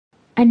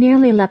I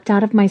nearly leapt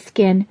out of my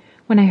skin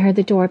when I heard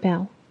the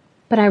doorbell,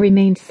 but I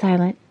remained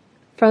silent,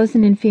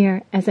 frozen in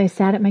fear as I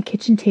sat at my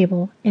kitchen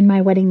table in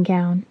my wedding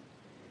gown.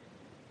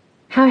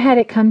 How had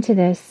it come to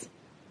this?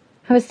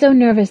 I was so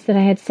nervous that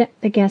I had sent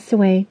the guests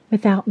away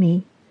without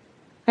me.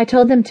 I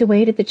told them to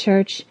wait at the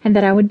church and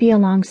that I would be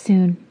along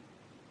soon.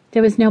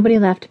 There was nobody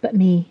left but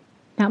me,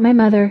 not my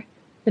mother,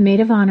 the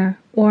maid of honor,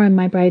 or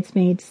my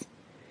bridesmaids.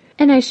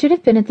 And I should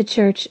have been at the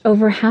church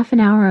over half an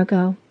hour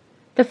ago.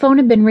 The phone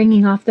had been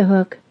ringing off the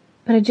hook,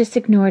 but I just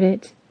ignored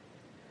it.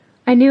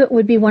 I knew it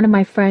would be one of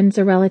my friends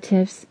or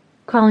relatives,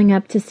 calling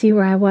up to see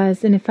where I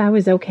was and if I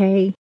was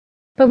okay.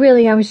 But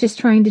really I was just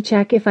trying to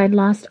check if I'd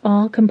lost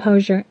all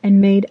composure and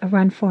made a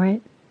run for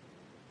it.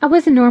 I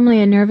wasn't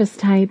normally a nervous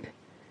type,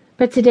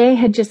 but today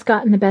had just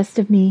gotten the best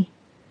of me.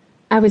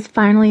 I was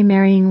finally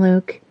marrying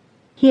Luke.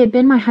 He had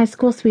been my high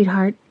school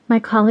sweetheart,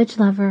 my college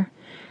lover,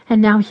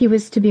 and now he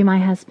was to be my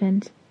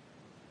husband.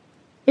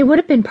 It would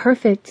have been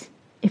perfect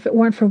if it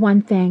weren't for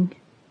one thing: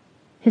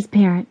 his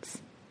parents.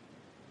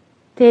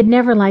 They had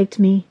never liked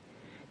me.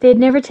 They had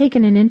never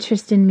taken an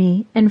interest in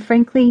me, and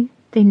frankly,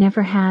 they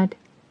never had.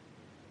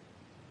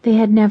 They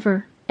had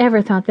never,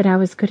 ever thought that I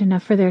was good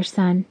enough for their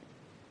son.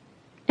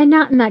 And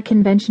not in that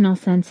conventional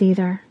sense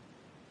either.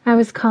 I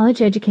was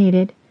college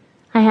educated,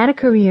 I had a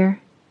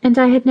career, and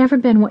I had never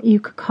been what you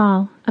could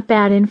call a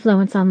bad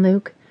influence on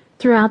Luke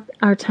throughout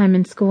our time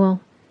in school.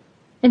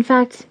 In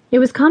fact, it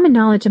was common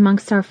knowledge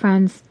amongst our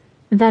friends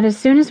that as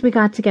soon as we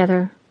got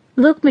together,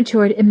 Luke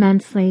matured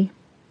immensely.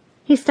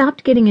 He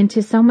stopped getting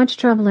into so much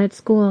trouble at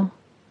school,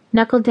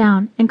 knuckled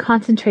down, and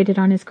concentrated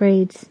on his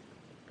grades.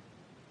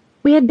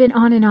 We had been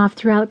on and off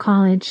throughout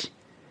college.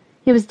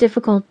 It was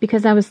difficult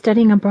because I was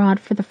studying abroad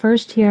for the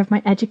first year of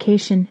my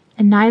education,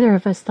 and neither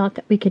of us thought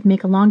that we could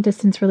make a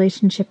long-distance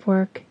relationship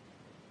work.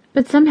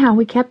 But somehow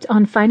we kept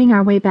on finding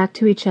our way back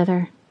to each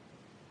other.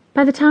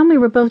 By the time we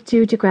were both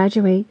due to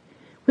graduate,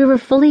 we were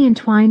fully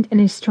entwined in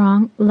a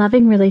strong,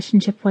 loving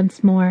relationship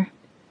once more.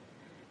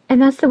 And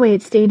that's the way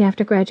it stayed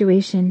after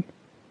graduation.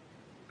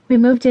 We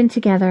moved in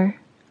together,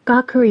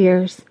 got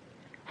careers,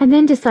 and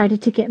then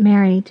decided to get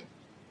married.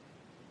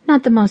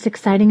 Not the most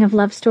exciting of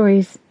love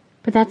stories,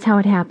 but that's how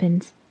it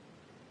happened.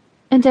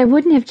 And I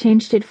wouldn't have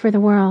changed it for the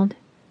world.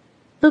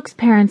 Luke's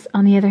parents,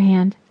 on the other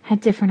hand, had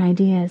different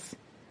ideas.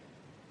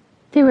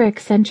 They were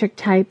eccentric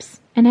types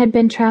and had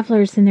been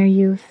travelers in their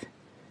youth.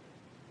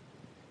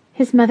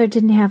 His mother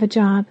didn't have a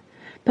job,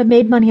 but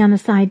made money on the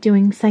side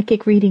doing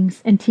psychic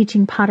readings and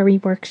teaching pottery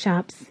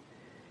workshops.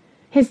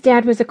 His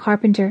dad was a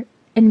carpenter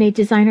and made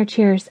designer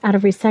chairs out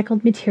of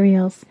recycled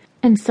materials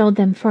and sold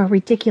them for a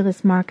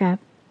ridiculous markup.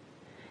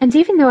 And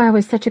even though I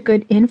was such a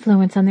good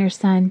influence on their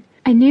son,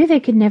 I knew they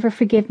could never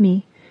forgive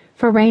me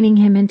for reining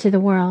him into the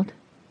world.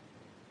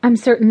 I'm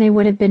certain they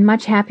would have been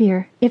much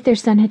happier if their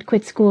son had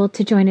quit school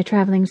to join a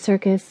traveling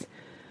circus,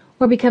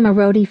 or become a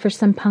roadie for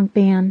some punk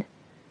band,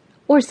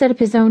 or set up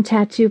his own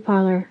tattoo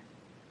parlor.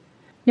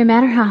 No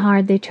matter how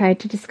hard they tried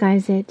to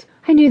disguise it,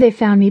 I knew they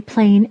found me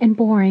plain and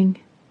boring.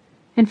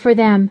 And for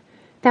them,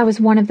 that was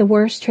one of the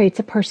worst traits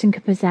a person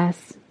could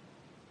possess.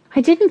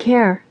 I didn't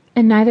care,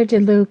 and neither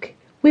did Luke.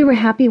 We were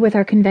happy with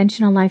our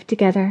conventional life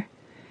together,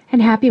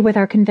 and happy with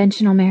our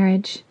conventional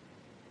marriage.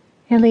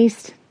 At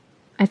least,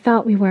 I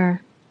thought we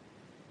were.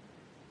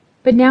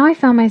 But now I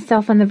found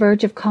myself on the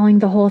verge of calling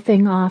the whole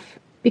thing off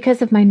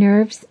because of my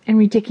nerves and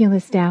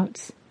ridiculous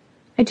doubts.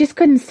 I just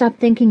couldn't stop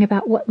thinking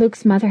about what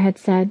Luke's mother had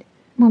said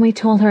when we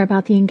told her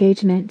about the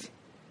engagement.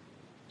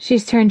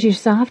 "She's turned you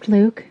soft,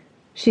 Luke,"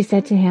 she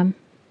said to him.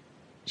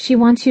 "She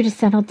wants you to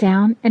settle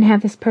down and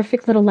have this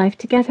perfect little life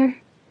together.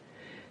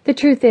 The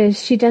truth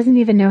is, she doesn't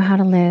even know how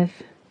to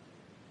live."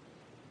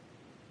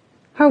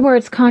 Her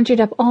words conjured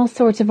up all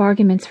sorts of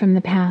arguments from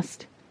the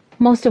past,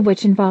 most of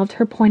which involved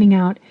her pointing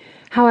out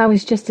how I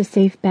was just a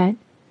safe bet,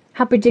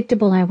 how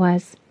predictable I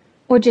was,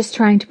 or just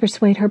trying to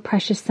persuade her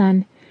precious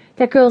son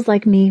that girls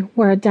like me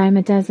were a dime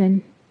a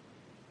dozen.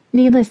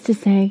 Needless to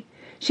say,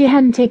 she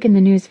hadn't taken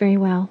the news very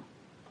well,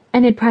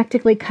 and had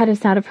practically cut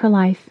us out of her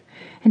life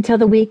until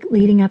the week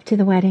leading up to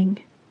the wedding.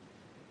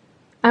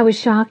 I was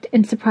shocked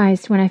and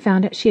surprised when I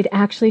found out she had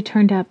actually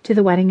turned up to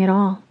the wedding at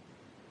all.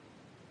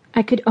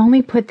 I could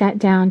only put that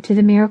down to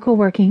the miracle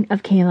working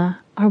of Kayla,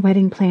 our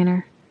wedding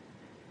planner.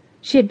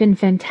 She had been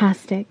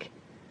fantastic.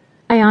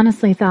 I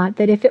honestly thought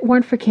that if it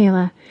weren't for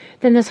Kayla,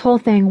 then this whole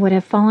thing would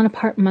have fallen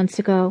apart months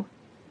ago.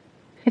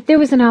 If there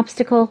was an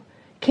obstacle,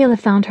 Kayla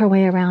found her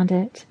way around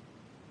it.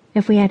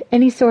 If we had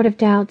any sort of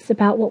doubts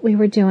about what we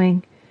were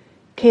doing,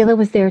 Kayla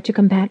was there to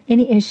combat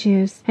any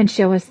issues and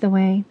show us the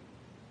way.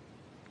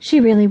 She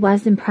really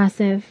was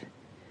impressive,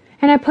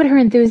 and I put her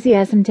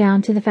enthusiasm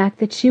down to the fact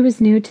that she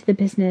was new to the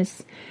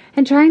business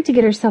and trying to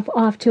get herself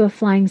off to a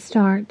flying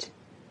start.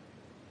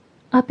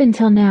 Up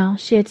until now,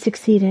 she had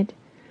succeeded,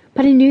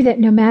 but I knew that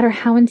no matter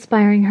how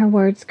inspiring her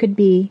words could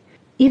be,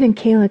 even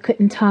Kayla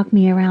couldn't talk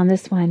me around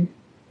this one.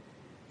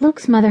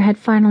 Luke's mother had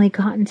finally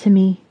gotten to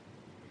me.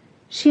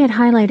 She had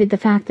highlighted the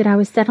fact that I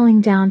was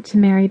settling down to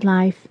married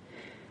life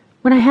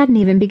when I hadn't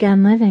even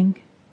begun living.